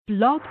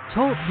Blog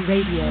Talk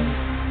Radio.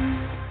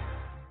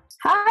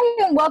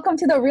 Hi, and welcome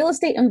to the Real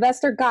Estate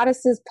Investor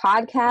Goddesses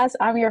podcast.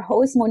 I'm your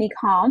host, Monique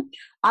Hom.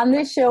 On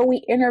this show,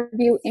 we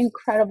interview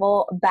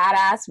incredible,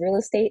 badass real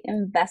estate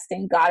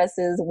investing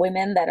goddesses,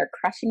 women that are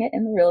crushing it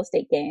in the real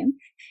estate game.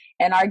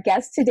 And our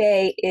guest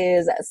today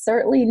is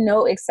certainly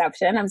no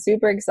exception. I'm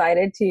super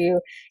excited to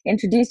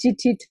introduce you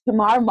to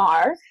Tamar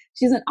Mar.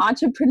 She's an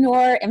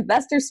entrepreneur,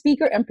 investor,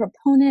 speaker, and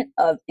proponent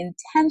of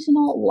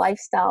intentional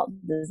lifestyle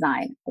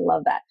design. I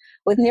love that.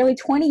 With nearly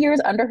 20 years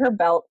under her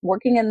belt,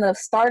 working in the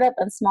startup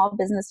and small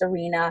business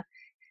arena,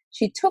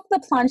 she took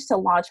the plunge to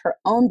launch her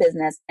own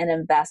business and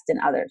invest in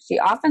others. She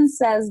often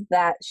says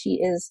that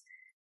she is,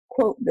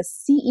 quote, the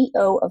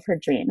CEO of her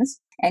dreams,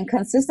 and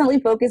consistently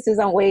focuses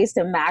on ways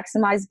to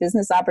maximize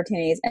business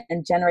opportunities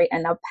and generate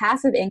enough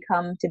passive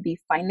income to be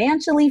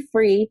financially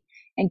free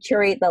and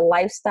curate the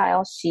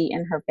lifestyle she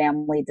and her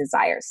family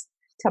desires.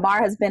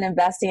 Tamar has been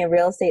investing in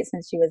real estate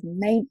since she was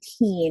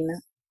 19.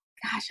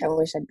 Gosh, I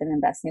wish I'd been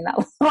investing that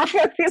long.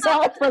 So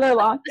much further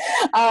along.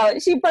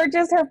 She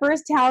purchased her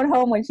first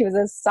townhome when she was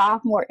a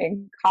sophomore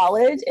in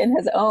college and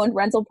has owned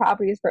rental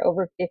properties for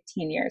over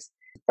 15 years.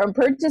 From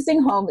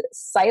purchasing homes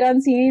sight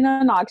unseen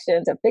on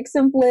auction to fix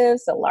and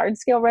flips to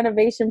large-scale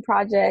renovation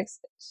projects,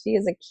 she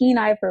has a keen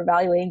eye for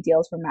evaluating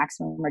deals for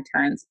maximum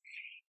returns.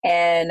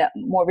 And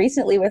more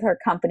recently with her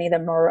company, the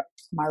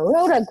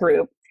Marotta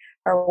Group,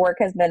 her work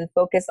has been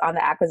focused on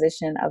the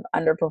acquisition of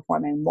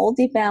underperforming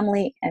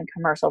multifamily and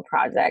commercial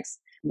projects,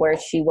 where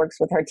she works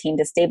with her team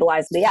to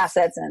stabilize the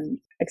assets and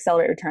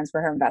accelerate returns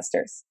for her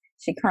investors.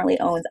 She currently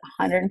owns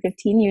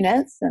 115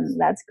 units, and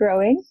that's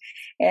growing.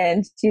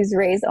 And she's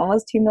raised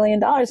almost $2 million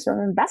from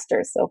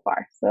investors so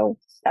far. So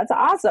that's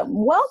awesome.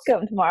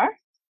 Welcome, Tamar.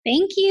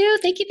 Thank you.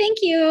 Thank you. Thank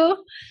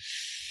you.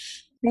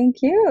 Thank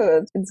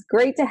you. It's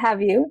great to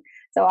have you.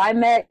 So I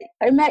met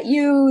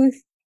you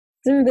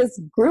through this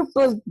group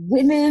of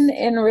women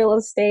in real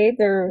estate.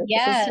 There's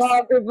a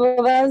small group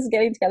of us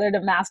getting together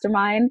to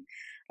mastermind.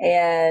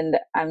 And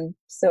I'm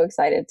so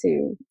excited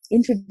to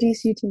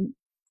introduce you to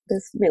the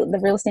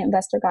Real Estate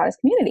Investor Goddess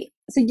community.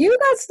 So you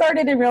got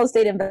started in real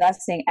estate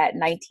investing at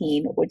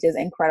 19, which is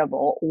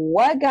incredible.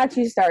 What got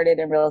you started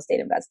in real estate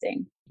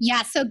investing?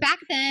 Yeah, so back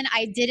then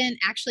I didn't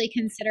actually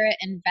consider it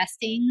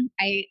investing.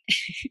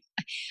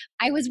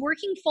 I was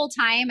working full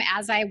time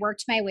as I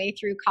worked my way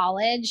through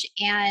college,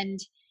 and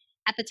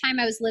at the time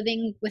I was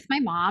living with my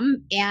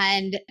mom,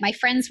 and my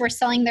friends were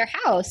selling their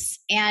house,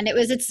 and it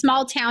was a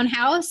small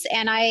townhouse,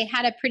 and I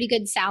had a pretty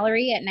good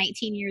salary at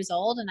 19 years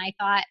old, and I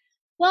thought,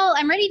 well,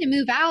 I'm ready to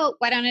move out.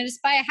 Why don't I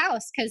just buy a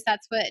house? Because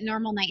that's what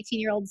normal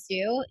 19-year-olds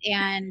do,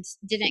 and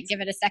didn't give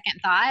it a second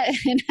thought.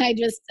 And I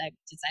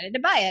decided to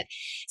buy it.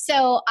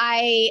 So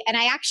I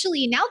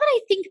actually, now that I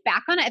think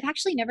back on it, I've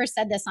actually never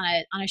said this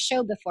on a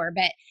show before,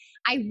 but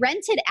I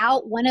rented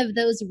out one of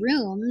those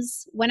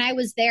rooms when I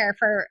was there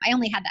I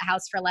only had that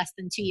house for less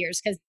than 2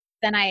 years, because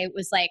then I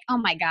was like, oh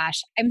my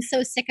gosh, I'm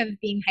so sick of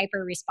being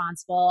hyper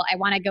responsible. I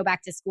want to go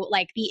back to school,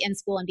 like be in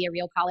school and be a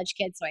real college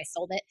kid. So I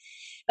sold it.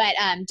 But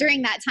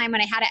during that time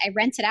when I had it, I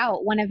rented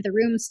out one of the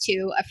rooms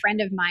to a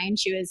friend of mine.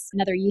 She was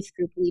another youth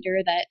group leader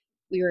that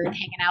we were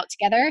hanging out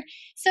together.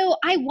 So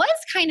I was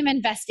kind of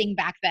investing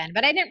back then,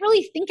 but I didn't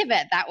really think of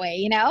it that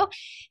way,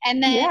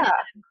 And then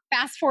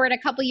fast forward a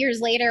couple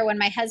years later, when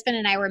my husband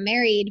and I were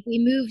married, we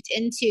moved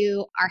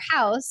into our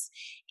house.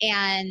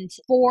 And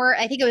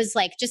I think it was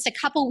like just a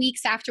couple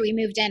weeks after we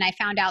moved in, I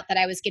found out that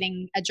I was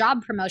getting a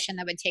job promotion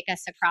that would take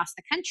us across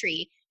the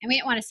country. And we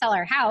didn't want to sell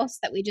our house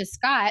that we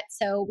just got.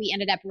 So we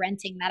ended up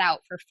renting that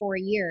out for 4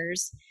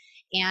 years.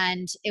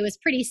 And it was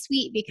pretty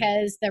sweet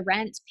because the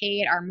rent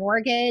paid our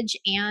mortgage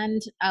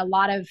and a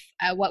lot of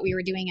what we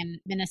were doing in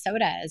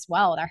Minnesota as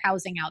well, our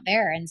housing out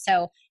there. And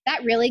so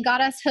that really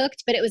got us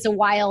hooked, but it was a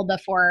while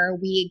before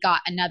we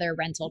got another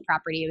rental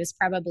property. It was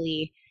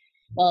probably,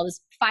 it was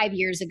 5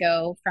 years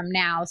ago from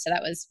now. So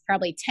that was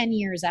probably 10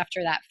 years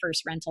after that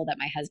first rental that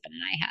my husband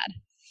and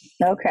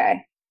I had.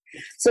 Okay.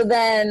 So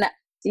then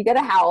you get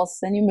a house,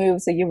 then you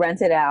move, so you rent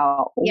it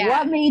out. Yeah.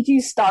 What made you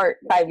start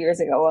 5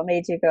 years ago? What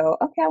made you go,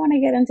 okay, I want to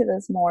get into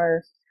this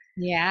more?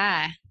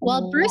 Yeah.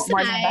 Well, Bruce and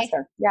I,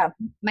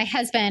 my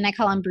husband, I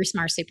call him Bruce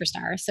Mar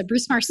Superstar. So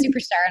Bruce Mar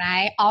Superstar and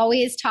I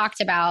always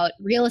talked about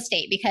real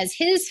estate because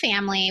his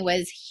family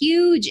was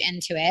huge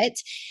into it,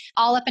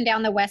 all up and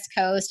down the West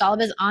Coast. All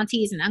of his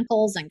aunties and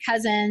uncles and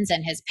cousins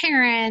and his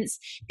parents,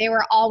 they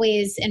were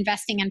always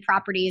investing in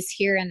properties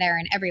here and there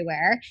and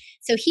everywhere.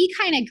 So he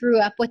kind of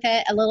grew up with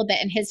it a little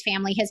bit in his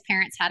family. His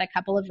parents had a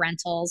couple of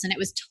rentals, and it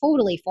was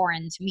totally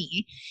foreign to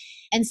me.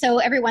 And so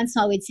every once in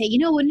a while we'd say,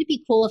 wouldn't it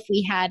be cool if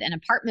we had an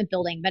apartment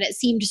building? But it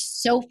seemed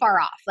so far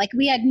off. Like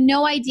we had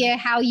no idea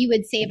how you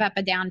would save up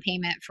a down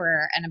payment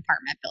for an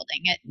apartment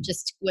building. It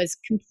just was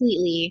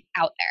completely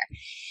out there.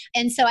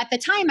 And so at the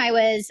time I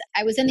was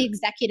in the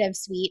executive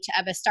suite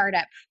of a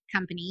startup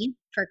company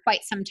for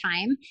quite some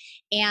time.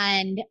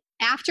 And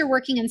after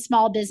working in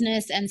small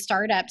business and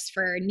startups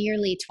for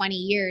nearly 20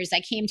 years,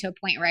 I came to a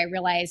point where I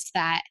realized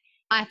that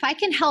if I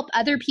can help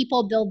other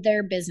people build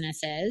their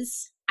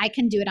businesses, I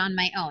can do it on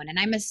my own. And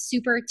I'm a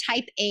super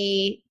type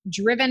A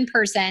driven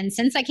person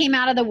since I came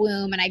out of the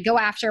womb, and I go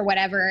after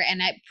whatever.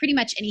 And pretty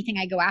much anything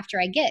I go after,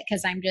 I get,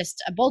 because I'm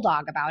just a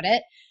bulldog about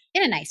it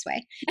in a nice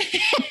way.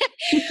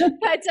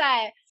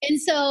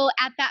 And so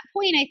at that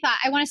point, I thought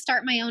I want to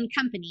start my own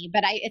company,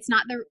 but it's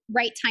not the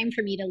right time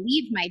for me to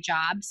leave my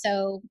job.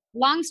 So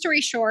long story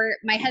short,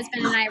 my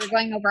husband and I were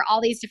going over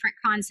all these different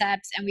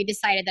concepts, and we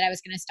decided that I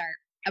was going to start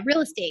a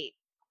real estate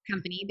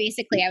company.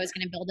 Basically, I was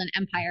going to build an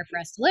empire for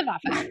us to live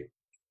off of.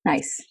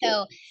 Nice.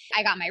 So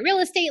I got my real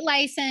estate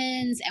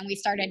license, and we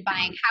started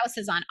buying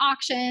houses on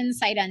auction,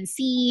 sight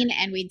unseen,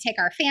 and we'd take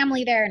our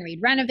family there and we'd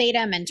renovate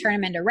them and turn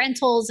them into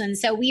rentals. And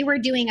so we were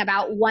doing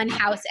about one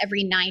house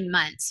every 9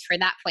 months for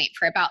that point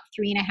for about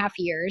 3.5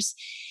 years.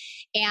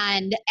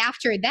 And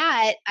after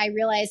that, I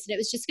realized that it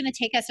was just going to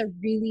take us a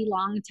really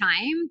long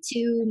time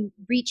to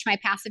reach my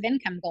passive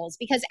income goals,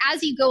 because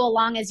as you go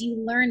along, as you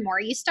learn more,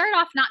 you start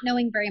off not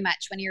knowing very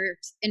much when you're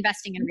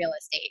investing in real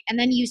estate. And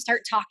then you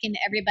start talking to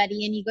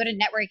everybody, and you go to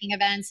networking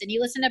events, and you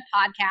listen to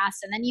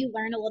podcasts, and then you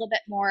learn a little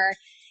bit more.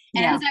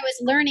 And as I was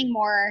learning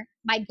more,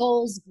 my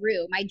goals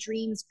grew, my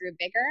dreams grew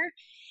bigger.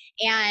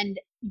 And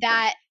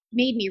that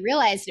made me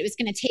realize that it was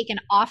going to take an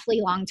awfully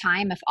long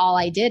time if all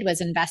I did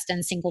was invest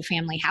in single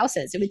family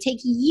houses. It would take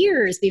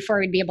years before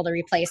we'd be able to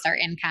replace our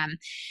income.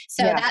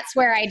 So that's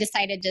where I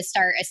decided to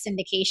start a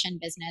syndication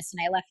business.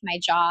 And I left my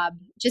job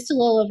just a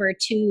little over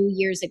 2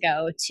 years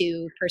ago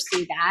to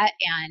pursue that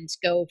and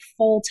go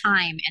full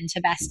time into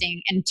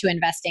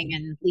investing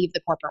and leave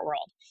the corporate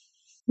world.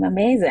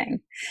 Amazing.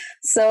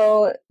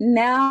 So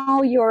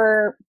now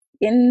you're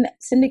in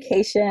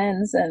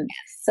syndications, and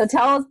so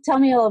tell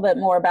me a little bit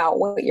more about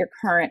what your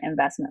current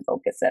investment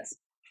focus is.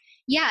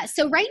 Yeah,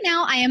 so right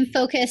now I am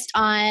focused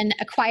on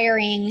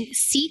acquiring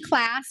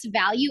C-class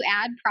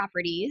value-add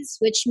properties,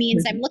 which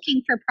means I'm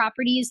looking for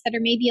properties that are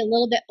maybe a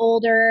little bit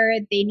older.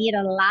 They need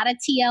a lot of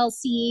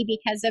TLC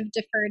because of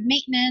deferred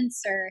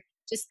maintenance or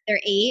just their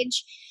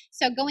age.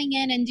 So going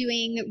in and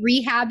doing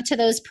rehab to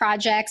those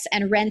projects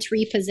and rent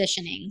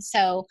repositioning.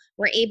 So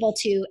we're able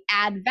to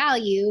add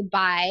value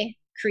by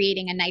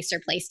creating a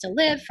nicer place to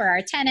live for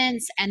our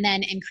tenants and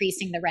then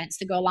increasing the rents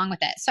to go along with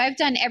it. So I've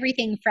done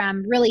everything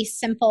from really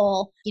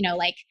simple,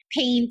 like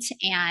paint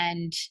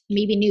and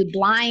maybe new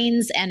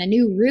blinds and a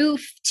new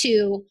roof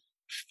to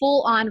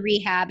full on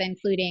rehab,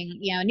 including,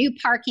 new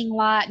parking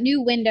lot,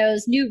 new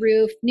windows, new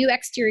roof, new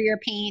exterior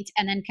paint,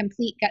 and then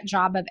complete gut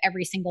job of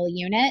every single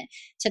unit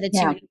to the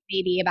tune of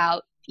maybe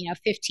about,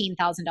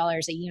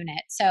 $15,000 a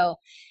unit. So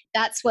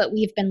that's what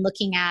we've been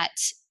looking at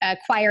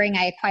acquiring.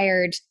 I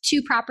acquired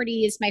 2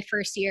 properties my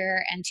first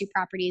year and 2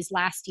 properties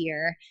last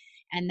year.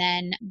 And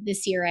then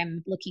this year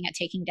I'm looking at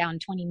taking down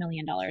 $20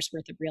 million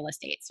worth of real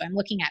estate. So I'm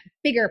looking at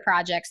bigger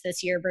projects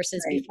this year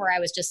versus before I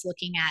was just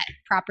looking at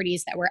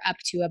properties that were up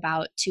to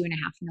about $2.5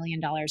 million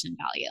in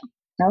value.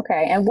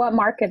 Okay. And what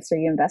markets are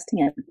you investing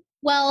in?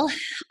 Well,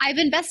 I've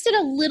invested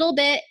a little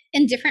bit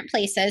in different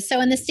places.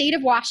 So in the state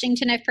of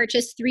Washington, I've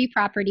purchased 3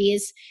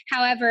 properties.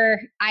 However,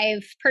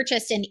 I've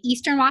purchased in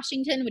Eastern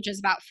Washington, which is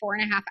about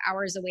 4.5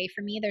 hours away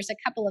from me. There's a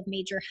couple of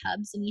major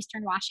hubs in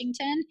Eastern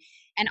Washington.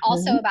 And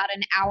also about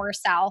an hour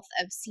south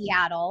of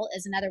Seattle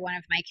is another one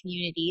of my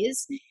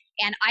communities.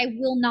 And I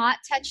will not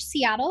touch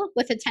Seattle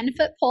with a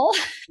 10-foot pole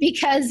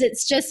because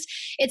it's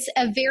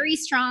a very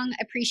strong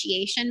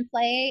appreciation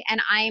play.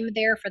 And I'm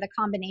there for the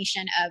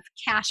combination of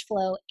cash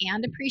flow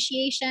and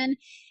appreciation.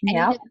 And you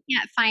just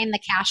can't find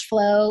the cash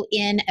flow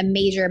in a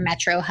major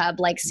metro hub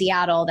like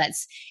Seattle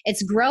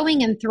it's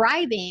growing and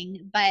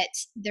thriving, but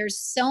there's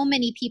so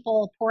many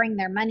people pouring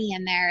their money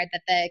in there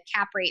that the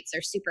cap rates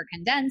are super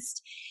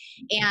condensed.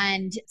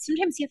 And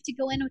sometimes you have to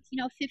go in with,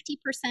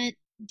 50%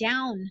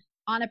 down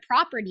on a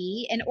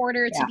property in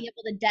order to be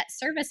able to debt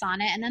service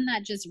on it. And then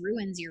that just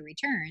ruins your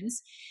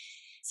returns.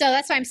 So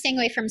that's why I'm staying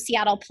away from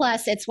Seattle.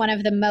 Plus, it's one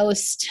of the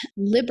most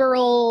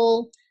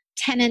liberal,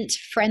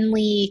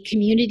 tenant-friendly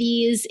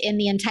communities in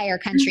the entire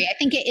country. I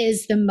think it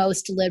is the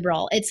most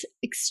liberal. It's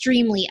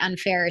extremely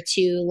unfair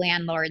to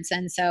landlords.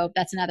 And so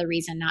that's another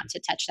reason not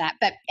to touch that.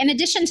 But in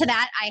addition to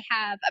that, I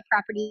have a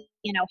property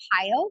in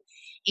Ohio.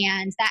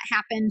 And that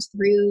happened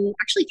through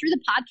the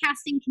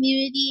podcasting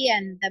community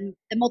and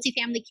the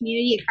multifamily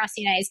community across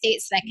the United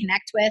States that I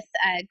connect with,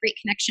 a great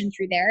connection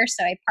through there.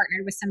 So I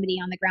partnered with somebody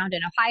on the ground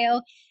in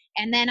Ohio.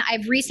 And then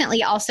I've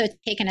recently also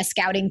taken a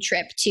scouting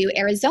trip to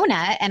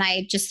Arizona, and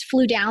I just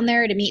flew down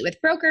there to meet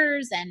with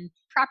brokers and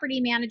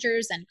property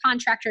managers and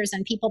contractors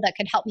and people that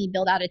could help me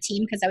build out a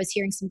team because I was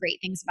hearing some great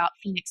things about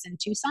Phoenix and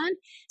Tucson.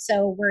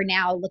 So we're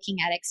now looking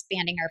at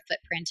expanding our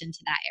footprint into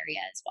that area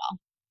as well.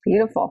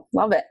 Beautiful.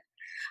 Love it.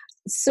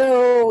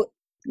 So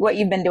what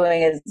you've been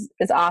doing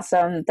is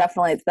awesome.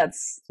 Definitely,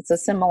 it's a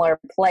similar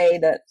play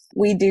that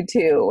we do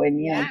too. And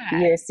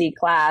your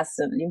C-class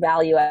and you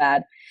value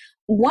add.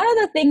 One of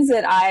the things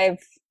that I've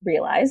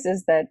realized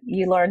is that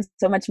you learn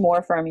so much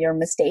more from your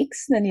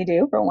mistakes than you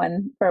do from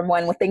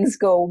when things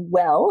go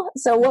well.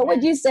 So what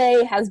would you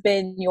say has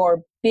been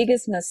your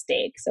biggest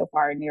mistake so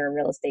far in your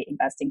real estate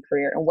investing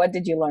career, and what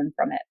did you learn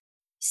from it?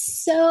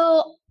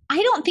 So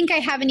I don't think I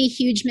have any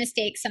huge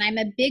mistakes. And I'm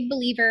a big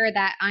believer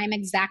that I'm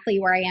exactly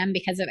where I am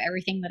because of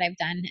everything that I've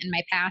done in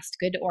my past,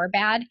 good or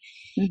bad.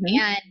 Mm-hmm.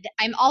 And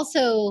I'm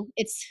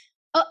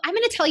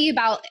going to tell you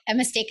about a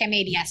mistake I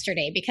made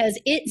yesterday because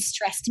it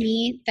stressed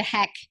me the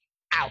heck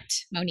out,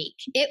 Monique.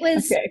 It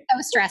was Okay.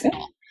 so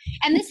stressful.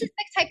 And this is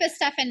the type of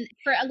stuff, and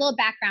for a little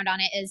background on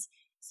it is,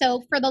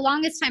 so for the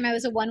longest time, I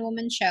was a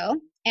one-woman show.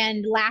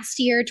 And last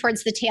year,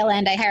 towards the tail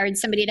end, I hired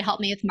somebody to help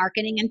me with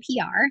marketing and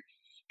PR.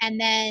 And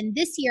then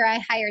this year, I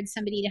hired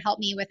somebody to help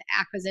me with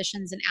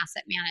acquisitions and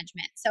asset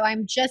management. So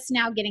I'm just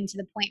now getting to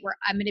the point where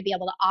I'm going to be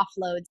able to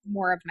offload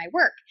more of my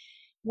work.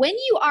 When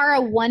you are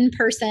a one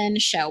person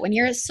show, when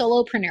you're a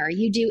solopreneur,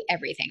 you do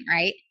everything,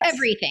 right? Yes.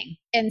 Everything.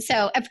 And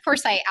so, of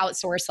course, I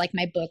outsource like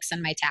my books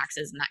and my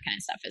taxes and that kind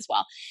of stuff as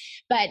well.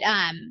 But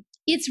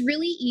it's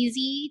really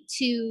easy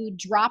to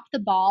drop the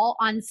ball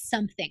on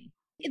something.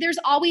 There's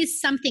always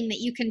something that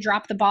you can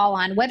drop the ball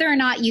on, whether or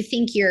not you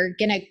think you're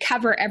going to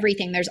cover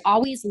everything. There's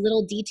always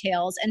little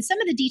details, and some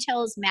of the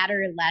details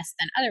matter less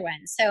than other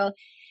ones. So,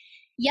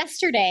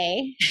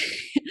 yesterday,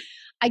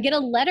 I get a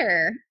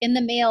letter in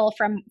the mail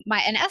from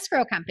an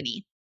escrow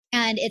company,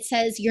 and it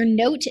says your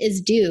note is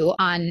due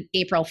on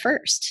April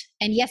 1st.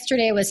 And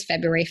yesterday was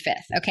February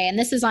 5th. Okay. And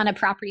this is on a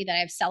property that I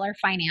have seller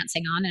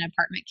financing on, an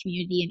apartment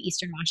community in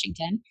Eastern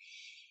Washington.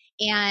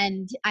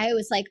 And I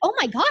was like, oh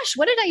my gosh,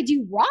 what did I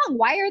do wrong?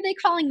 Why are they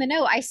calling the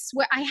note? I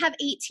swear I have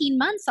 18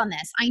 months on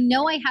this. I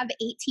know I have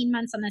 18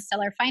 months on the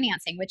seller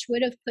financing, which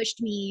would have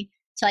pushed me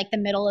to like the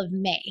middle of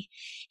May.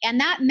 And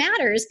that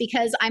matters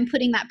because I'm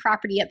putting that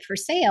property up for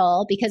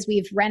sale because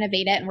we've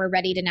renovated it and we're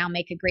ready to now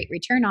make a great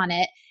return on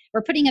it.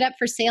 We're putting it up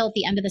for sale at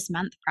the end of this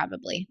month,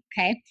 probably.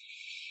 Okay.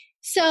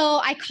 So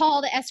I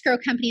called the escrow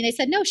company and they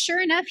said, no,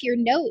 sure enough, your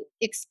note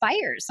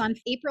expires on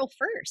April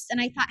 1st.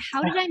 And I thought,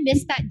 how did I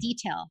miss that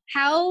detail?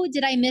 How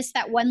did I miss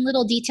that one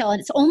little detail?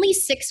 And it's only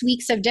 6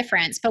 weeks of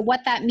difference. But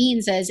what that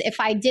means is if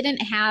I didn't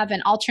have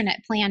an alternate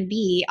plan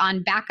B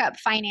on backup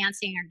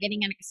financing or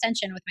getting an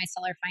extension with my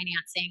seller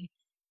financing,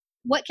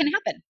 what can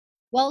happen?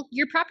 Well,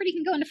 your property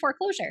can go into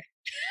foreclosure.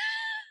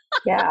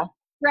 Yeah.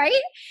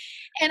 Right?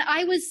 And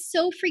I was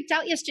so freaked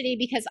out yesterday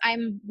because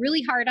I'm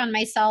really hard on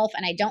myself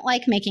and I don't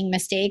like making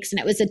mistakes. And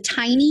it was a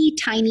tiny,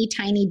 tiny,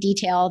 tiny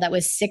detail that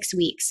was 6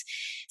 weeks.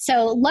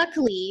 So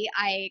luckily,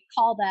 I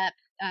called up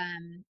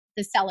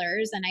the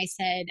sellers and I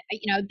said,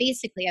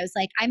 basically, I was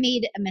like, I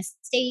made a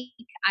mistake.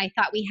 I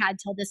thought we had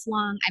till this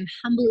long. I'm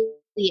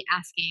humbly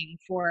asking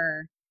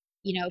for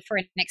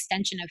an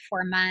extension of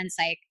 4 months.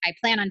 I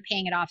plan on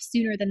paying it off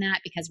sooner than that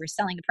because we're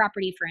selling the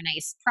property for a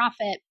nice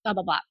profit, blah,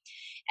 blah, blah.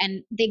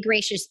 And they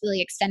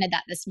graciously extended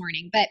that this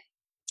morning. But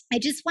I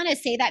just want to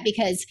say that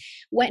because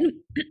when,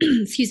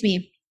 excuse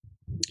me,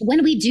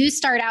 when we do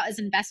start out as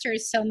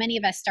investors, so many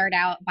of us start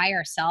out by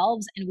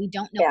ourselves and we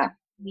don't know everything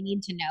we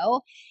need to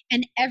know.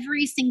 And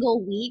every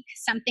single week,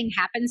 something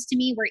happens to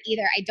me where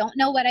either I don't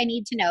know what I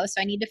need to know, so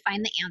I need to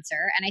find the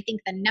answer. And I think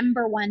the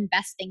number one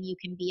best thing you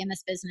can be in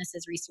this business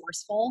is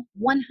resourceful.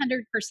 100%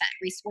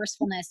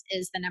 resourcefulness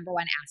is the number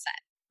one asset,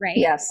 right?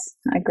 Yes,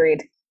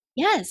 agreed.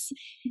 Yes.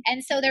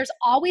 And so there's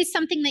always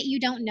something that you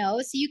don't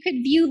know. So you could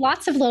view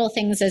lots of little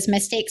things as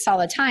mistakes all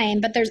the time,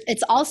 but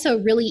it's also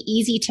really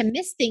easy to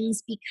miss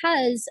things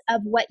because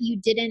of what you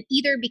didn't,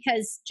 either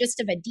because just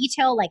of a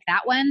detail like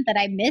that one that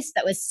I missed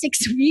that was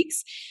 6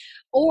 weeks,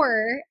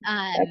 or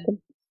that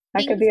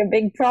could be a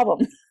big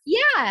problem.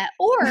 Yeah.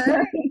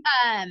 Or,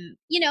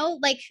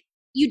 like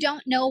you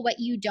don't know what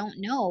you don't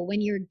know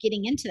when you're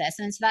getting into this.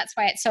 And so that's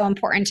why it's so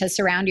important to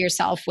surround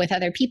yourself with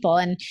other people.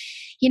 And,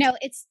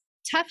 it's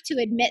tough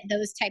to admit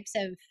those types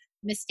of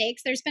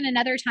mistakes. There's been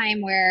another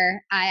time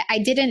where I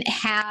didn't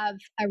have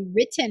a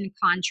written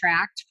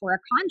contract for a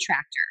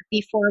contractor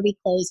before we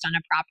closed on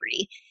a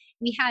property.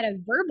 We had a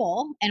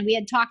verbal and we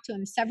had talked to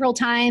him several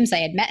times. I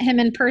had met him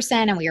in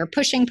person and we were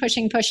pushing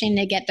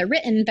to get the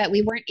written, but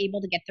we weren't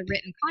able to get the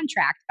written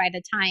contract by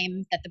the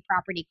time that the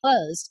property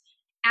closed.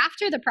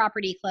 After the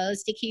property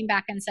closed, he came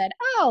back and said,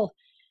 oh,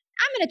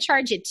 I'm going to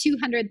charge you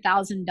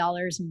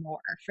 $200,000 more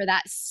for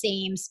that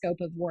same scope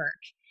of work.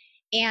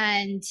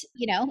 And,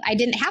 I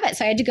didn't have it.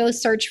 So I had to go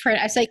search for it.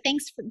 I was like,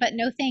 but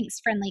no thanks,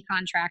 friendly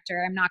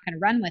contractor. I'm not going to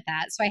run with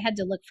that. So I had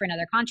to look for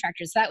another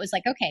contractor. So that was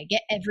like, okay,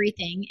 get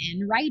everything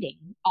in writing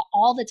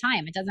all the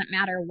time. It doesn't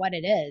matter what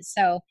it is.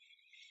 So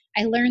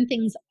I learn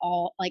things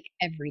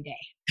every day.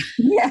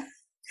 Yeah.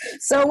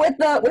 So with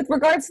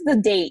regards to the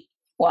date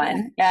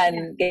one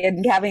and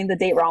having the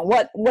date wrong,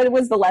 what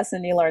was the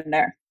lesson you learned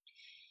there?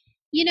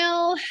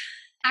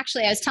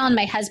 Actually, I was telling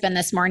my husband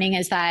this morning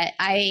is that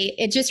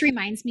it just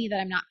reminds me that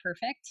I'm not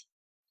perfect.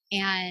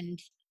 And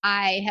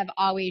I have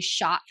always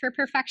shot for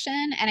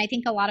perfection. And I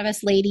think a lot of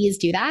us ladies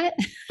do that.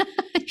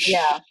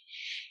 Yeah.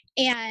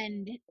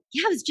 And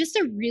it was just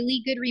a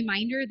really good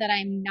reminder that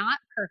I'm not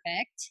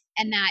perfect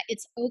and that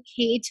it's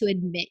okay to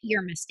admit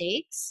your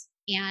mistakes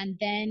and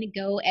then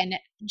go and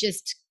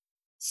just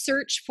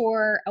search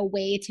for a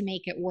way to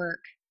make it work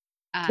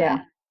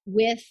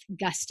with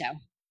gusto.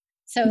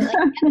 So like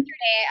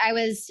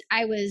yesterday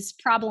I was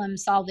problem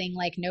solving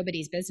like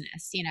nobody's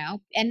business,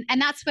 and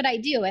that's what I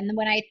do. And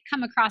when I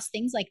come across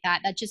things like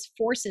that, that just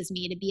forces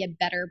me to be a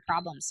better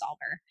problem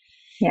solver.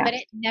 Yeah. But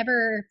it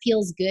never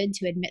feels good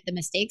to admit the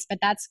mistakes. But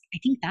I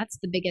think that's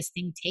the biggest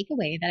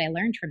takeaway that I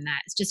learned from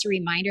that. It's just a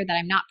reminder that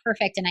I'm not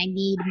perfect and I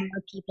need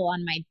more people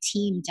on my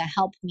team to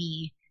help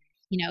me.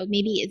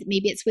 Maybe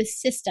it's with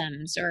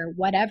systems or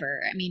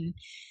whatever. I mean,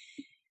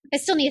 I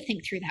still need to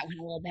think through that one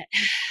a little bit.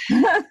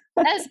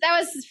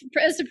 that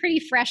was a pretty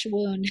fresh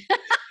wound.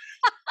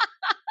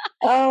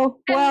 Oh,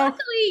 well. And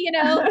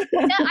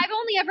luckily, I've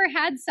only ever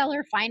had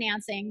seller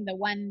financing the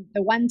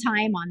one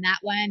time on that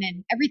one,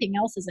 and everything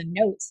else is a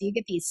note. So you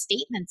get these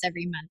statements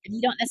every month, and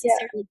you don't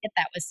necessarily get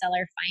that with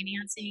seller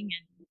financing.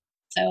 And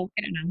so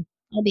I don't know.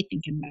 I'll be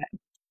thinking about it.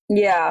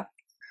 Yeah.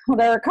 Well,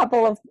 there are a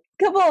couple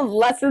of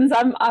lessons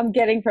I'm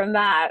getting from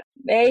that.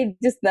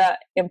 Just the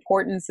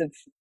importance of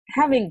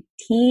having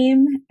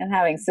team and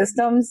having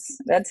systems.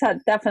 That's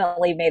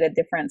definitely made a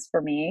difference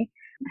for me.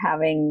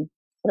 Having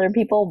other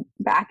people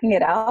backing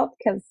it up,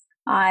 because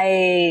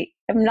I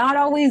am not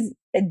always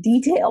a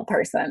detail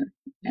person.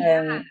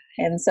 Yeah.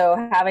 And so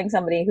having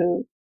somebody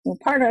who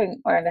partnering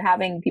or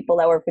having people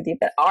that work with you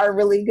that are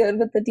really good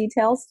with the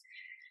details,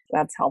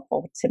 that's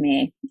helpful to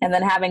me. And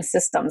then having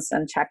systems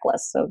and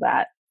checklists so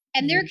that.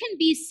 And there can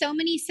be so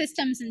many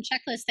systems and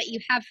checklists that you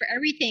have for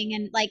everything.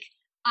 And like,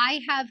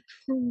 I have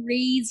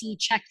crazy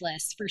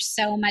checklists for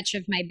so much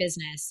of my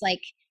business,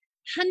 like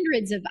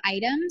hundreds of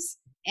items.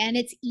 And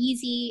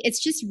it's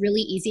just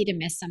really easy to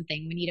miss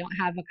something when you don't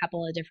have a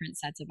couple of different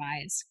sets of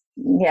eyes.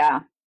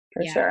 Yeah,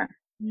 for sure.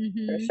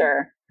 Mm-hmm. For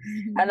sure.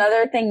 Mm-hmm.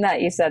 Another thing that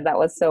you said that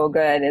was so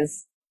good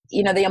is,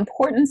 the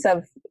importance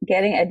of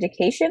getting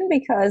education,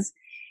 because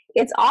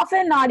it's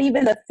often not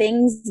even the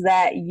things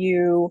that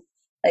you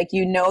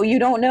you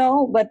don't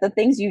know, but the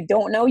things you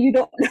don't know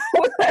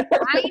that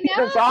are really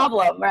the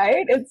problem,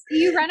 right?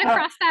 You run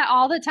across that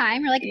all the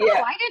time. You're like,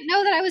 I didn't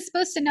know that I was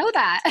supposed to know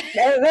that.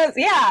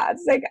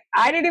 It's like,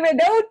 I didn't even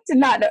know to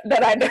not know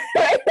that I know.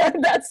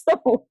 That's the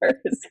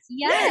worst.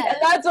 Yeah. And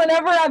that's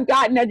whenever I've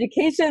gotten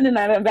education and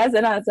I've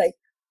invested on, it's like,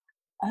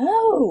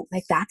 oh,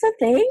 like that's a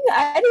thing?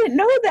 I didn't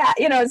know that.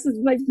 It's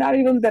like not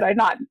even that I'm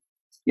not,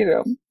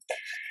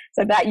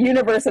 So that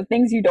universe of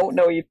things you don't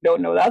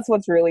know, that's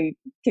what's really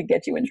could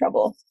get you in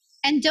trouble.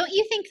 And don't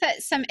you think that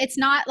it's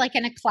not like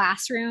in a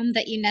classroom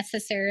that you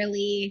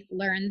necessarily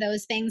learn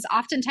those things?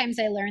 Oftentimes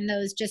I learn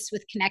those just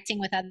with connecting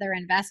with other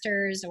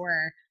investors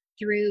or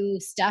through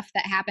stuff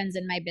that happens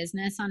in my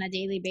business on a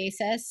daily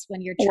basis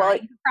when you're trying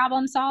to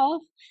problem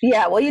solve.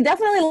 Yeah, well, you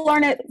definitely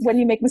learn it when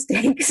you make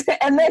mistakes,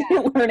 and then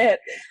you learn it.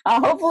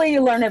 Hopefully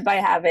you learn it by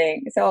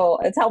so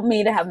it's helped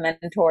me to have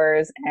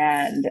mentors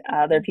and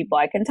other people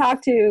I can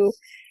talk to.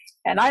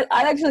 And I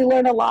actually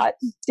learned a lot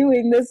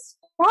doing this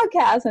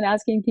podcast and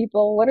asking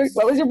people, what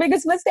was your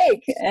biggest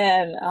mistake?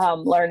 And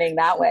learning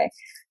that way,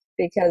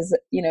 because,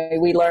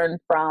 we learn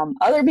from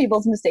other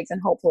people's mistakes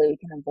and hopefully we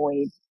can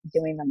avoid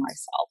doing them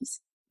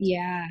ourselves.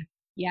 Yeah,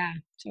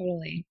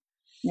 totally.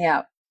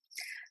 Yeah.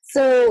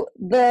 So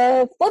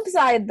the flip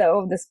side,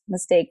 though, of this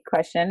mistake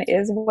question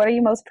is, what are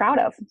you most proud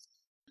of?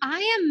 I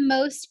am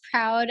most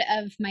proud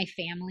of my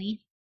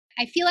family.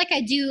 I feel like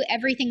I do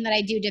everything that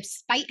I do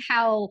despite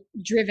how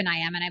driven I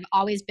am, and I've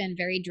always been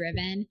very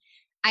driven.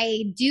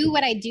 I do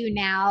what I do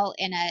now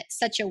in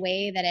such a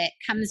way that it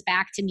comes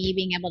back to me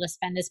being able to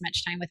spend as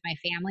much time with my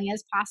family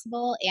as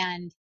possible.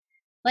 And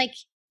like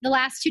the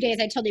last 2 days,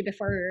 I told you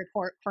before we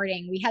were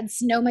recording, we had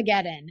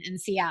Snowmageddon in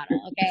Seattle,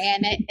 okay?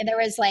 And there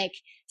was like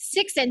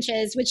 6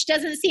 inches, which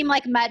doesn't seem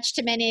like much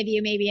to many of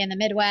you, maybe in the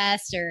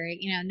Midwest or,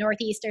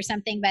 Northeast or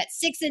something, but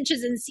 6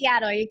 inches in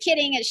Seattle, are you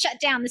kidding? It shut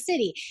down the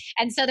city.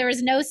 And so there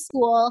was no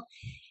school.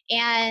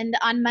 And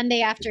on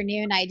Monday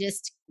afternoon, I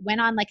just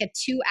went on like a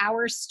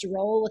 2-hour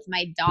stroll with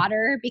my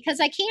daughter because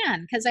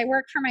I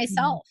work for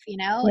myself,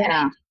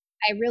 Yeah. And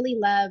I really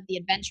love the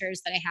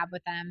adventures that I have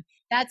with them.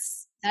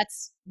 That's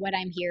what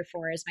I'm here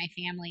for, is my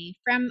family.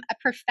 From a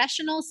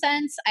professional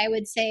sense, I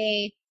would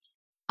say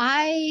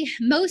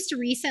most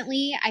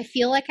recently, I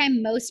feel like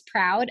I'm most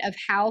proud of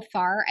how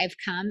far I've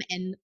come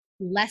in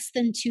less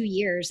than 2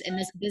 years in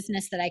this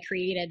business that I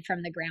created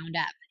from the ground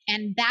up.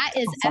 And that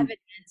is awesome.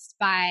 Evidenced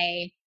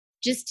by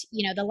just,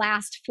 the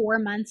last 4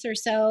 months or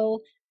so,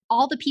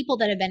 all the people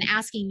that have been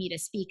asking me to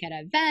speak at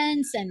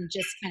events and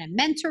just kind of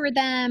mentor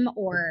them,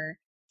 or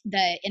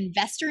the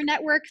investor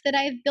network that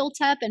I've built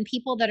up and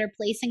people that are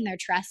placing their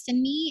trust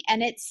in me.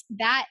 And it's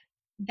that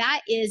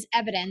is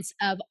evidence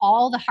of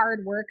all the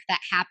hard work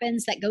that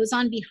happens, that goes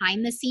on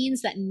behind the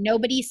scenes that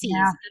nobody sees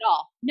at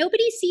all.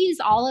 Nobody sees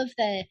all of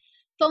the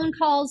phone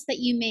calls that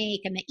you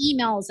make and the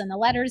emails and the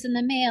letters in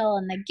the mail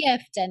and the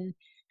gift and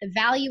the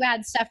value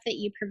add stuff that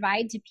you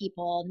provide to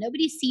people.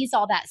 Nobody sees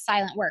all that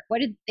silent work. What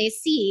did they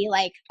see?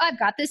 Like, oh, I've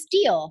got this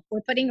deal.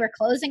 We're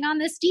closing on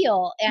this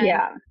deal. And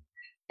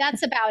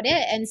that's about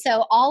it. And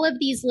so all of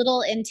these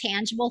little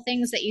intangible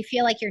things that you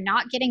feel like you're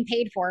not getting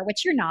paid for,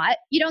 which you're not,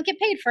 you don't get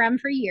paid for them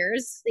for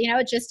years,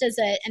 just as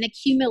an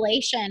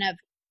accumulation of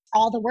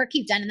all the work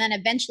you've done. And then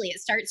eventually it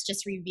starts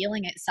just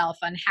revealing itself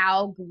on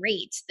how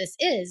great this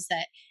is.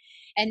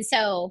 And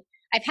so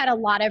I've had a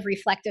lot of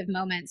reflective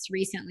moments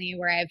recently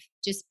where I've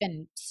just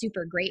been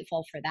super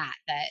grateful for that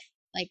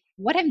like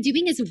what I'm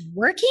doing is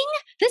working.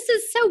 This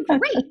is so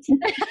great.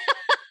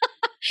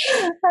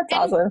 That's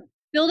awesome.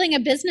 Building a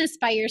business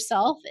by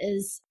yourself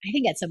I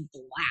think it's a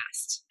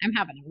blast. I'm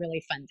having a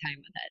really fun time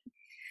with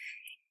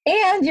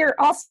it. And you're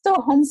also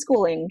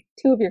homeschooling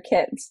 2 of your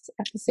kids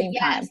at the same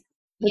time.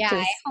 Yeah,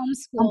 I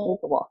homeschool.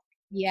 Unbelievable.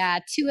 Yeah,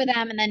 2 of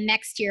them, and then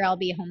next year I'll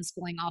be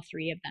homeschooling all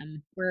 3 of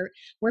them.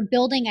 We're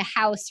building a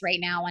house right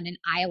now on an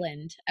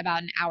island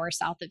about an hour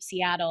south of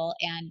Seattle,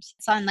 and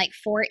it's on like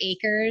 4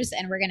 acres,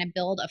 and we're going to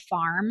build a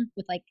farm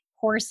with like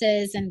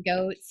horses and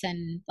goats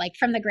and like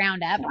from the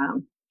ground up.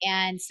 Wow.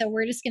 And so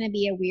we're just going to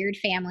be a weird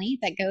family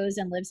that goes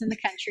and lives in the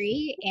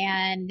country,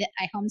 and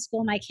I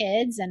homeschool my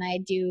kids and I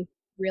do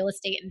real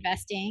estate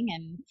investing,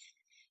 and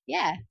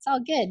yeah, it's all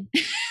good.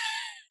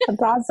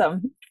 That's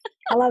awesome.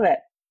 I love it.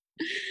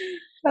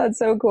 That's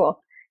so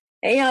cool.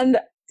 And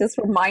just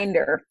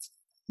reminder,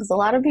 because a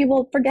lot of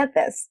people forget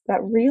this, that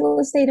real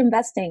estate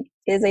investing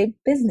is a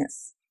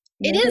business.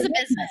 It is a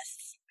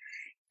business.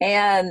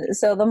 And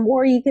so the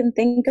more you can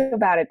think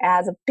about it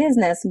as a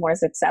business, the more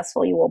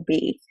successful you will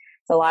be.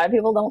 So a lot of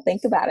people don't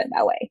think about it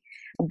that way.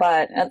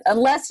 But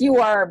unless you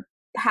are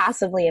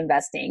passively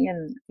investing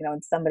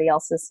in somebody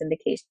else's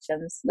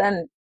syndications,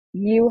 then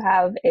you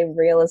have a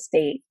real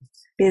estate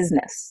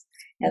business.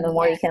 And the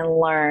more you can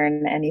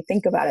learn and you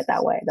think about it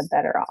that way, the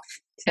better off.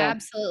 So.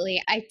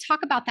 Absolutely. I talk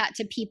about that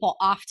to people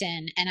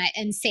often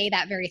and say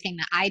that very thing,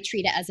 that I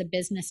treat it as a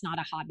business, not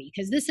a hobby,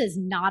 because this is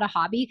not a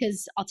hobby,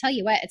 because I'll tell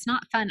you what, it's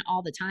not fun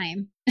all the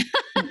time.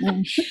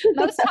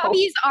 Most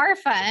hobbies are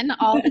fun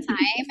all the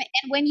time.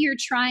 And when you're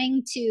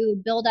trying to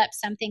build up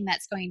something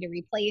that's going to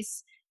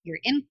replace your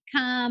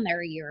income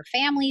or your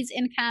family's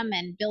income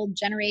and build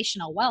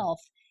generational wealth,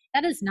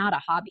 that is not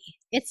a hobby.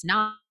 It's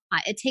not.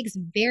 It takes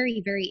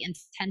very, very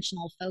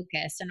intentional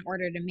focus in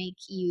order to make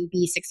you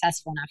be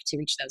successful enough to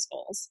reach those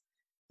goals.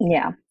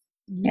 Yeah.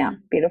 Yeah.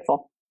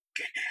 Beautiful.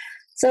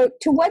 So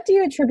to what do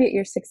you attribute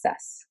your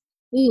success?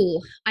 Ooh,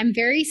 I'm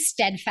very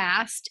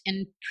steadfast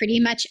in pretty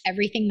much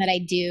everything that I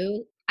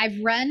do. I've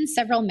run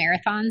several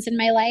marathons in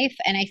my life,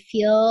 and I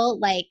feel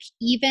like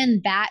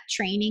even that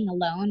training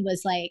alone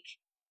was like,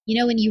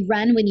 when you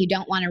run when you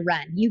don't want to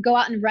run. You go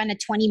out and run a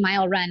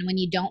 20-mile run when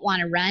you don't want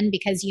to run,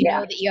 because you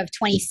know that you have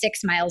 26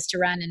 miles to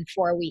run in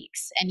 4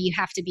 weeks, and you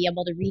have to be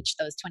able to reach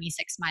those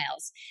 26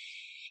 miles.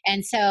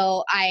 And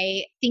so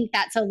I think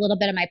that's a little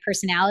bit of my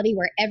personality,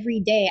 where every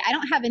day I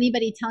don't have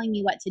anybody telling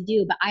me what to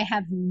do, but I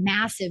have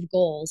massive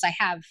goals. I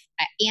have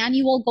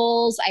annual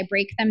goals. I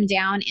break them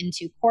down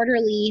into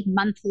quarterly,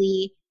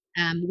 monthly,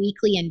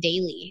 weekly, and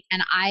daily.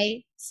 And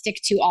I stick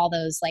to all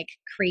those like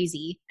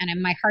crazy. And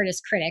I'm my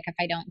hardest critic if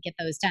I don't get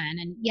those done.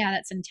 And yeah,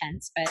 that's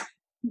intense, but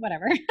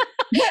whatever.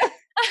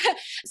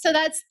 So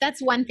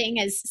that's one thing,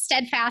 is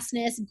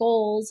steadfastness,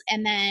 goals.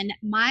 And then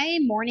my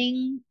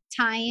morning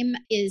time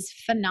is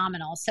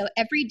phenomenal. So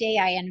every day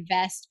I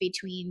invest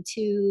between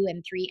 2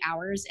 and 3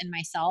 hours in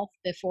myself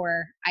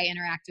before I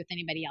interact with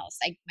anybody else.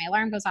 My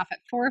alarm goes off at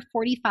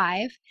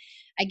 4:45.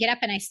 I get up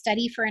and I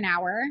study for an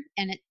hour,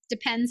 and it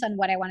depends on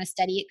what I want to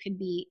study. It could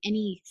be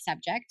any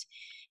subject.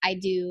 I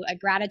do a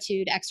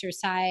gratitude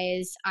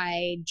exercise.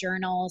 I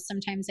journal.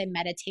 Sometimes I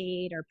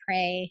meditate or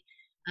pray.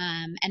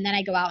 And then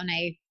I go out and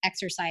I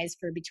exercise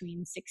for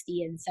between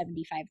 60 and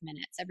 75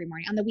 minutes every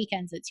morning. On the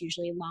weekends, it's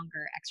usually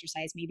longer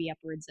exercise, maybe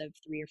upwards of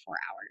 3 or 4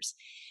 hours.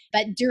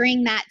 But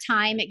during that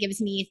time, it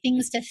gives me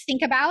things to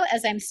think about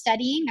as I'm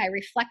studying. I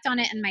reflect on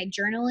it in my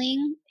journaling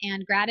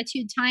and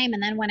gratitude time.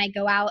 And then when I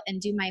go out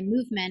and do my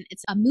movement,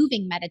 it's a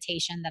moving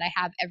meditation that I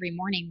have every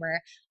morning,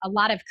 where a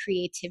lot of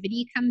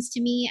creativity comes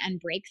to me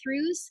and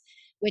breakthroughs,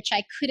 which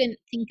I couldn't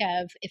think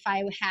of if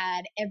I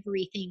had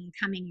everything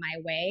coming my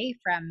way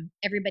from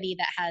everybody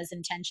that has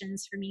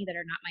intentions for me that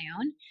are not my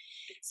own.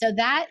 So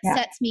that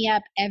sets me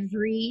up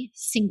every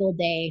single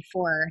day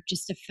for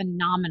just a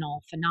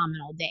phenomenal,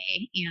 phenomenal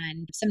day.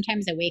 And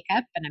sometimes I wake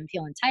up and I'm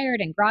feeling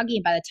tired and groggy.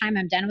 And by the time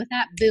I'm done with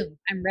that, boom,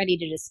 I'm ready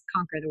to just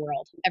conquer the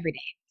world every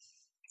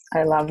day.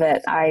 I love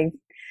it.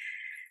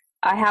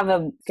 I have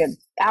a good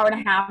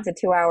 1.5 hour to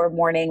 2 hour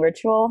morning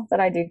ritual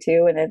that I do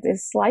too, and it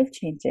is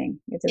life-changing.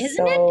 It's just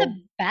Isn't it the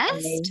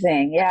best?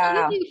 Amazing. Yeah.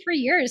 What do you do for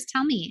yours?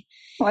 Tell me.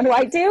 What do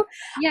I do?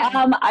 Yeah.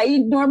 I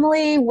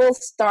normally will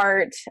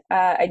start,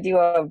 I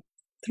do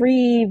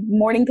 3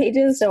 morning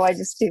pages. So I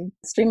just do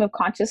stream of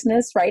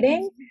consciousness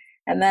writing,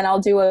 and then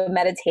I'll do a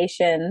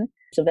meditation,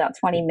 which is about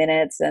 20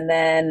 minutes. And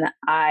then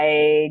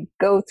I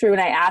go through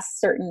and I ask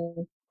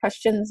certain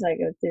questions. I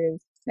go through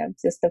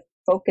just to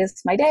focus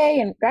my day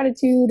and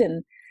gratitude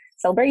and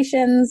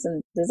celebrations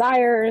and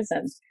desires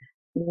and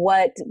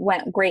what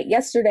went great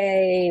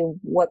yesterday,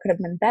 what could have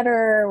been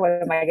better, what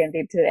am I going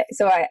to do today?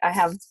 So I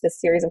have this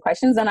series of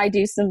questions, and I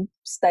do some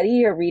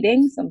study or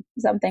reading,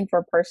 something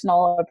for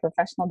personal or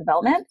professional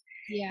development.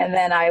 Yeah. And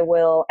then I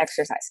will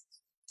exercise.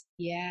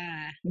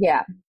 Yeah.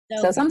 Yeah.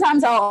 So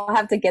sometimes I'll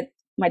have to get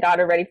my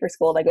daughter ready for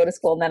school, and I go to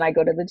school, and then I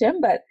go to the gym.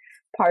 But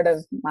part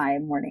of my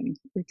morning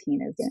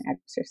routine is doing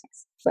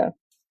exercise. So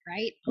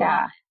right.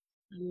 yeah.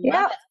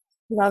 Love it.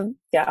 Love.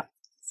 Yeah.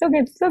 So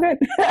good. So good.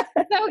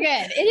 So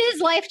good. It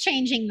is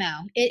life-changing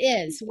though. It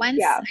is.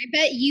 Once I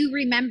bet you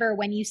remember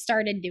when you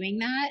started doing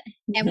that.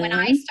 And when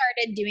I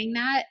started doing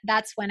that,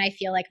 that's when I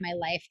feel like my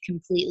life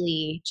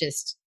completely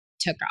just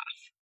took off.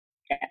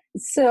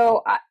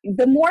 So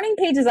the morning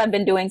pages I've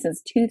been doing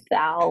since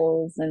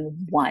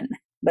 2001,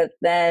 but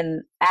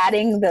then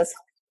adding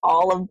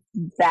all of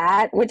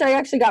that, which I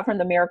actually got from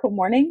the Miracle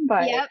Morning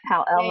by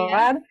Hal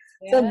Elrod.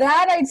 So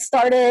that I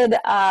started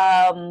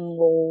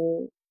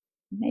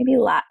maybe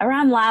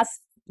around last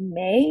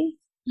May,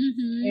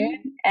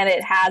 and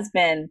it has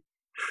been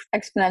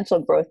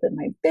exponential growth in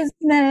my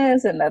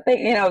business and the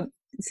thing,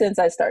 since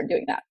I started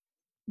doing that.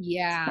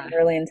 Yeah, it's been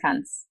really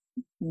intense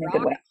in a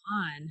good way.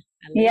 On.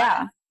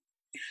 Yeah.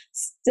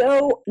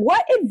 So,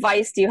 what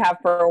advice do you have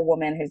for a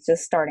woman who's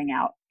just starting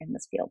out in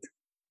this field?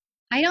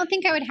 I don't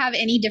think I would have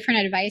any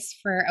different advice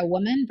for a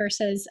woman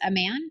versus a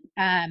man.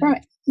 For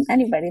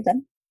anybody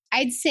then.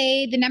 I'd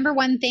say the number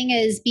one thing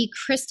is be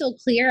crystal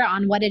clear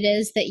on what it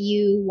is that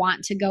you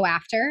want to go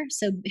after.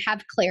 So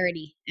have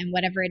clarity in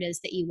whatever it is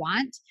that you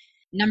want.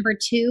 Number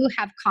two,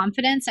 have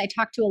confidence. I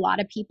talk to a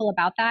lot of people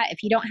about that.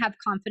 If you don't have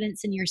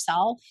confidence in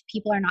yourself,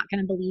 people are not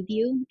going to believe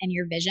you and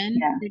your vision.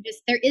 Yeah.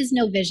 There is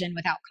no vision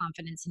without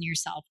confidence in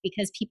yourself,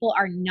 because people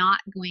are not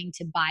going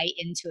to buy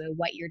into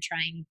what you're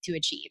trying to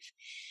achieve.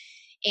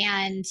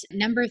 And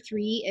number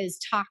three is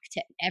talk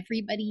to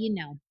everybody you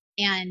know.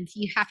 And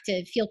you have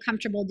to feel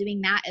comfortable doing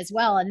that as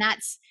well. And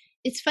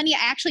it's funny, I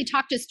actually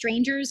talk to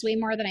strangers way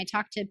more than I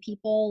talk to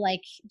people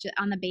like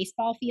on the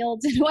baseball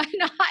fields and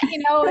whatnot,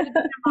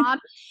 mom,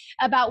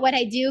 about what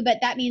I do. But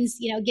that means,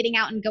 getting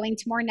out and going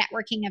to more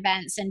networking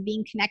events and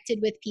being connected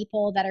with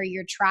people that are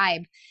your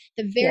tribe.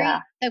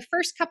 The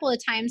first couple of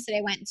times that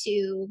I went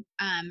to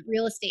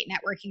real estate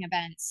networking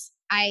events,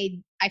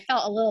 I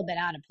felt a little bit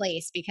out of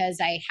place because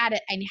I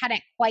hadn't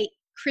quite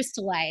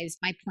crystallized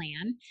my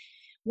plan.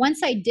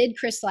 Once I did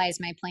crystallize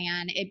my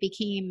plan, it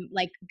became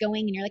like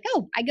going and you're like,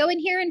 oh, I go in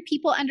here and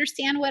people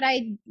understand what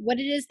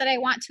it is that I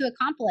want to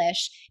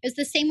accomplish. It was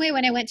the same way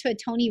when I went to a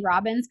Tony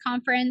Robbins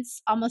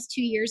conference almost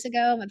 2 years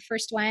ago, my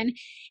first one.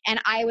 And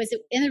I was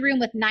in the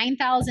room with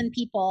 9,000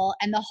 people.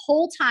 And the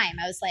whole time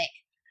I was like,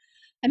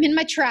 I'm in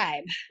my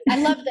tribe. I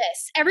love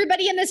this.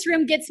 Everybody in this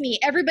room gets me.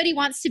 Everybody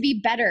wants to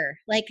be better.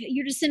 Like,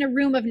 you're just in a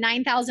room of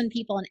 9,000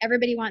 people and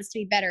everybody wants to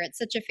be better. It's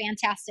such a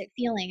fantastic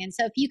feeling. And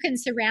so if you can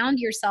surround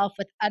yourself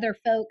with other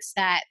folks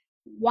that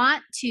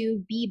want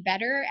to be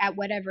better at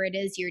whatever it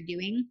is you're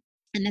doing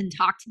and then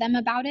talk to them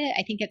about it,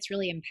 I think it's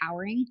really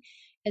empowering.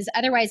 Because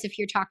otherwise, if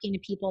you're talking to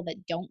people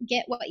that don't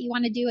get what you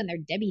want to do and they're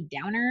Debbie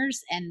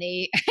Downers and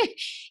they,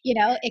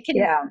 it can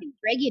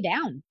drag you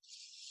down.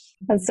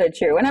 That's so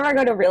true. Whenever I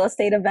go to real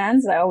estate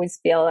events, I always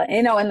feel,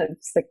 and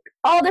it's like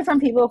all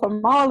different people from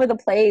all over the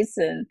place.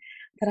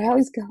 But I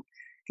always go,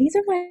 these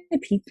are my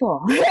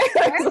people. This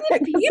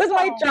is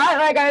my tribe.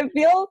 Like, I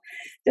feel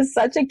just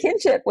such a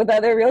kinship with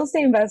other real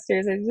estate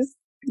investors.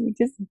 We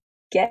just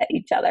get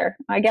each other.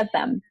 I get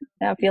them.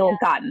 I feel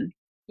gotten.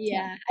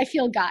 Yeah. I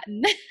feel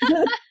gotten.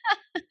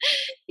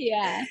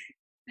 Yeah.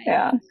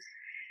 Yeah.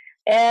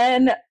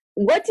 And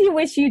what do you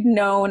wish you'd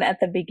known at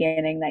the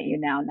beginning that you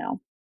now know?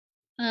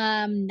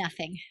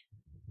 Nothing.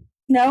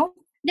 No,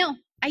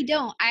 I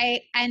don't.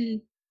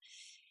 And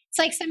it's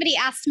like somebody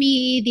asked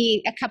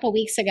me a couple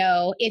weeks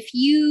ago, if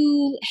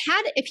you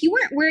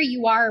weren't where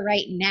you are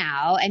right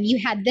now and you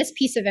had this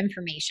piece of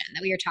information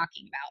that we were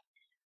talking about,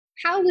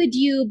 how would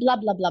you blah,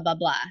 blah, blah, blah,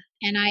 blah?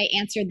 And I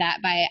answered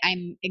that by,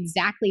 I'm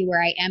exactly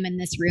where I am in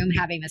this room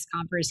having this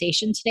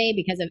conversation today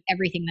because of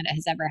everything that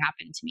has ever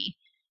happened to me,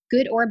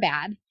 good or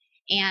bad.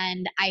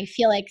 And I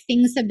feel like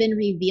things have been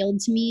revealed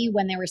to me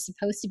when they were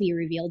supposed to be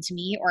revealed to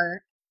me,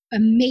 or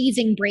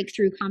amazing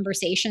breakthrough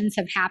conversations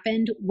have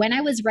happened when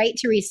I was right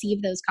to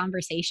receive those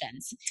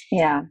conversations.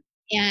 Yeah.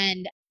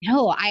 And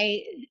no,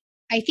 I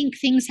think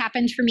things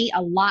happened for me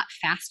a lot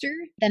faster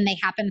than they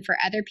happened for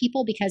other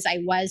people because I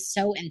was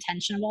so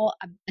intentional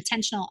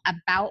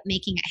about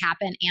making it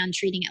happen and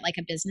treating it like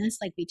a business,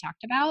 like we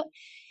talked about.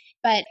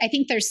 But I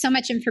think there's so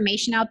much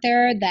information out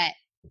there that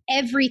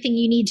everything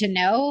you need to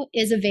know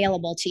is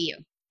available to you,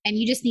 and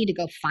you just need to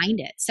go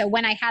find it. So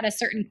when I had a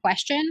certain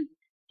question,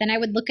 then I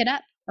would look it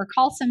up or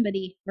call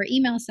somebody or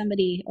email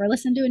somebody or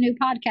listen to a new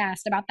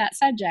podcast about that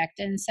subject.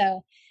 And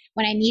so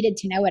when I needed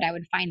to know it, I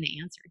would find the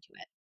answer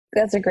to it.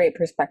 That's a great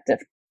perspective.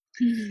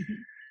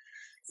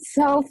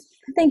 So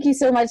thank you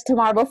so much,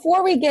 Tamar.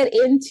 Before we get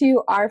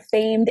into our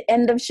famed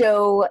end of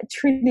show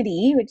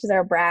Trinity, which is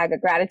our brag,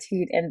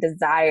 gratitude, and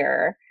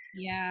desire.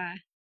 Yeah.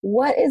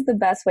 What is the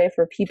best way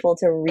for people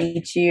to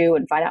reach you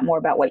and find out more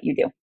about what you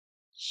do?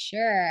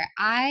 Sure.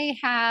 I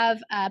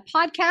have a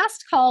podcast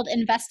called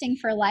Investing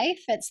for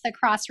Life. It's the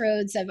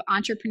crossroads of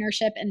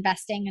entrepreneurship,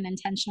 investing, and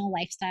intentional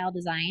lifestyle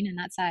design. And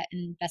that's at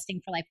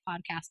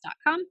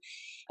investingforlifepodcast.com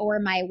or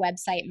my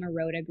website,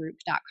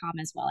 marotagroup.com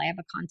as well. I have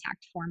a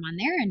contact form on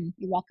there and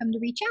you're welcome to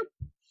reach out.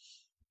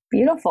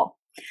 Beautiful.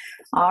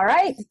 All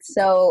right.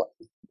 So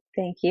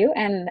thank you.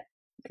 And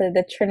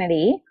the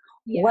Trinity.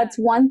 Yeah. What's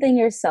one thing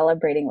you're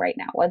celebrating right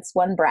now? What's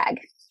one brag?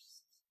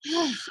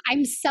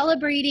 I'm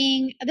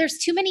celebrating. There's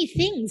too many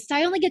things. Do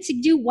I only get to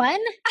do one?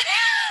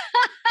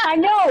 I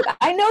know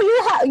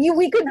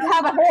we could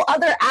have a whole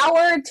other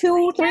hour,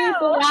 2, 3,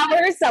 4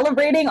 hours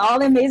celebrating all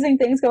the amazing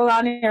things going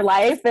on in your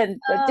life, and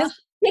just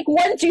pick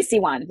one juicy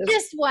one.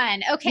 Just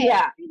one. Okay.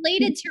 Yeah.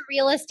 Related to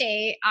real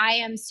estate, I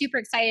am super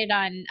excited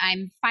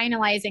I'm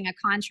finalizing a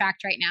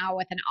contract right now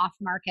with an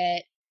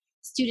off-market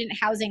student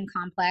housing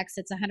complex.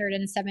 It's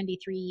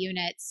 173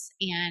 units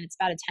and it's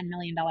about a $10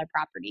 million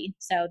property.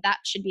 So that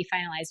should be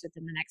finalized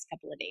within the next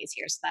couple of days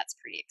here. So that's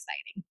pretty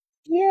exciting.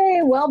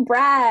 Yay, well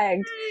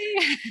bragged.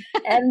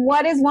 And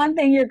what is one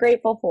thing you're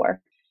grateful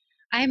for?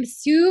 I'm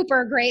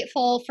super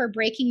grateful for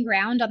breaking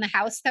ground on the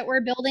house that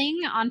we're building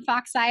on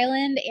Fox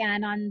Island.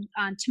 And on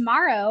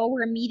tomorrow,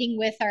 we're meeting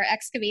with our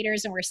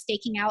excavators and we're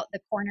staking out the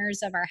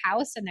corners of our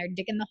house, and they're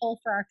digging the hole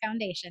for our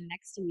foundation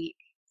next week.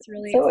 It's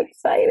really so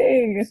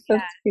exciting.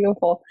 That's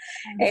beautiful.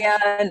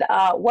 And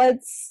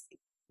what's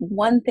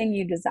one thing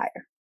you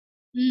desire?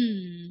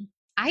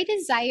 I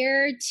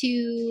desire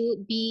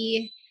to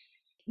be...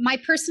 My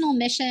personal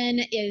mission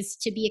is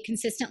to be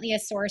consistently a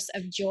source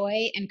of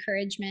joy,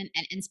 encouragement,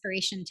 and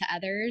inspiration to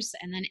others.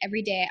 And then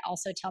every day I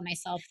also tell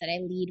myself that I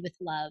lead with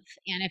love.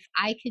 And if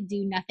I could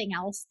do nothing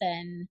else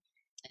than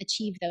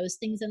achieve those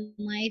things in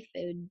life,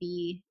 it'd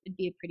be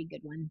a pretty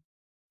good one.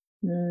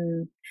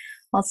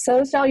 Well,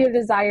 so shall your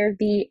desire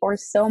be, or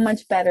so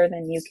much better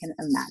than you can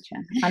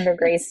imagine, under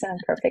grace and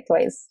perfect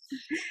ways.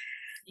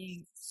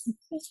 Thanks.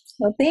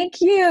 Well, thank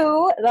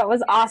you. That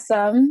was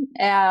awesome.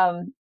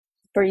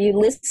 For you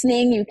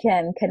listening, you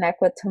can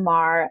connect with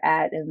Tamar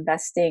at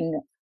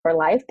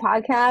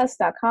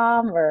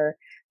investingforlifepodcast.com or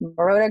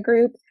Maroda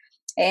Group.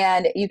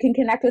 And you can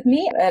connect with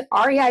me at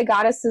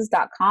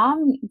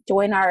reigoddesses.com.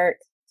 Join our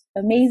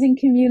amazing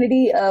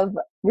community of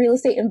real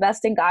estate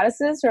investing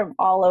goddesses from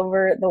all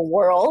over the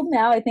world.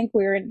 Now I think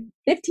we're in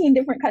 15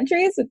 different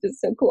countries, which is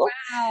so cool.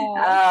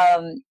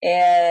 Wow.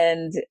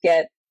 And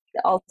get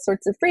all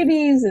sorts of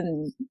freebies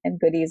and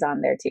goodies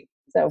on there too.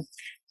 So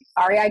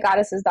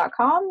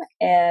reigoddesses.com,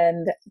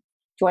 and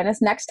join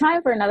us next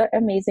time for another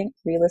amazing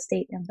real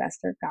estate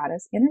investor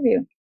goddess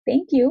interview.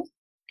 Thank you.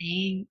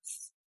 Thanks.